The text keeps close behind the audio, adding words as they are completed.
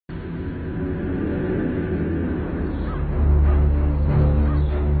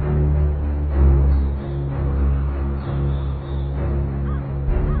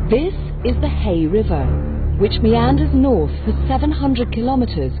Hay River, which meanders north for 700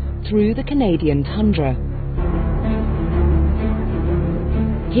 kilometres through the Canadian tundra.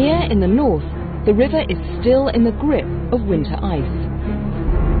 Here in the north, the river is still in the grip of winter ice.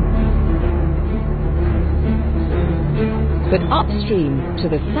 But upstream, to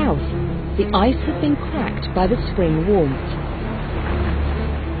the south, the ice has been cracked by the spring warmth.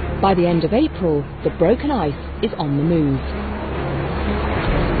 By the end of April, the broken ice is on the move.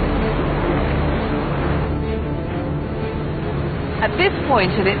 At this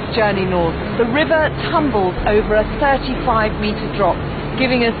point in its journey north, the river tumbles over a 35-metre drop,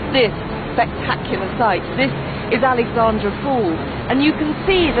 giving us this spectacular sight. This is Alexandra Falls, and you can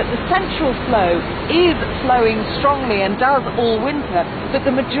see that the central flow is flowing strongly and does all winter, but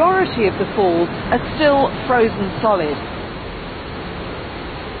the majority of the falls are still frozen solid.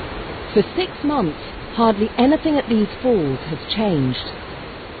 For 6 months, hardly anything at these falls has changed.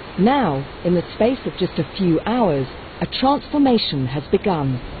 Now, in the space of just a few hours, a transformation has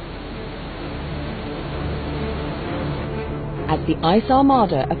begun. As the ice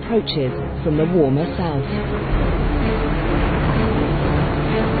armada approaches from the warmer south.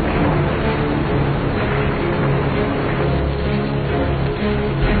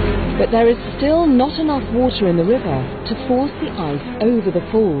 But there is still not enough water in the river to force the ice over the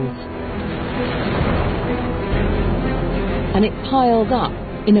falls. And it piles up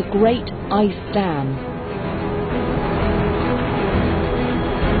in a great ice dam.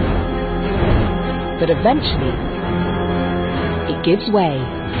 But eventually, it gives way.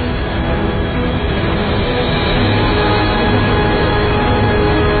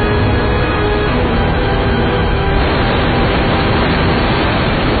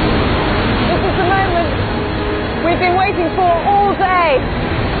 This is the moment we've been waiting for all day.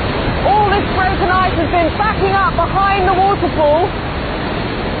 All this broken ice has been backing up behind the waterfall,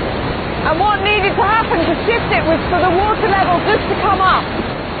 and what needed to happen to shift it was for the water level just to come up,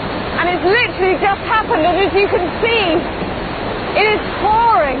 and it's literally just happened, and as you can see, it is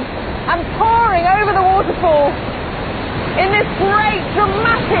pouring and pouring over the waterfall in this great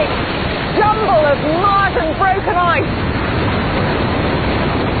dramatic jumble of mud and broken ice.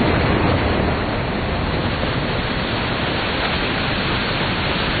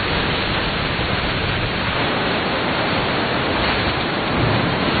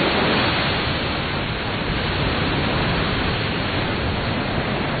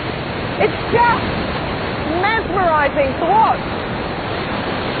 It's just mesmerizing to watch.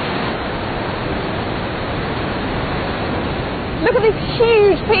 Look at this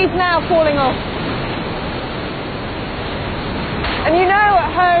huge piece now falling off. And you know, at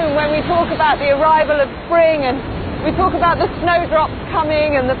home when we talk about the arrival of spring and we talk about the snowdrops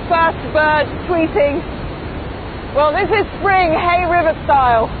coming and the first birds tweeting, well, this is spring Hay River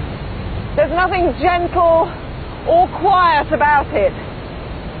style. There's nothing gentle or quiet about it.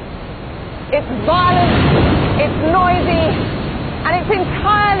 It's violent, it's noisy, and it's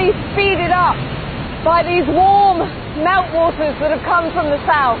entirely speeded up by these warm meltwaters that have come from the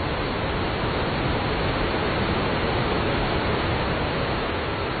south.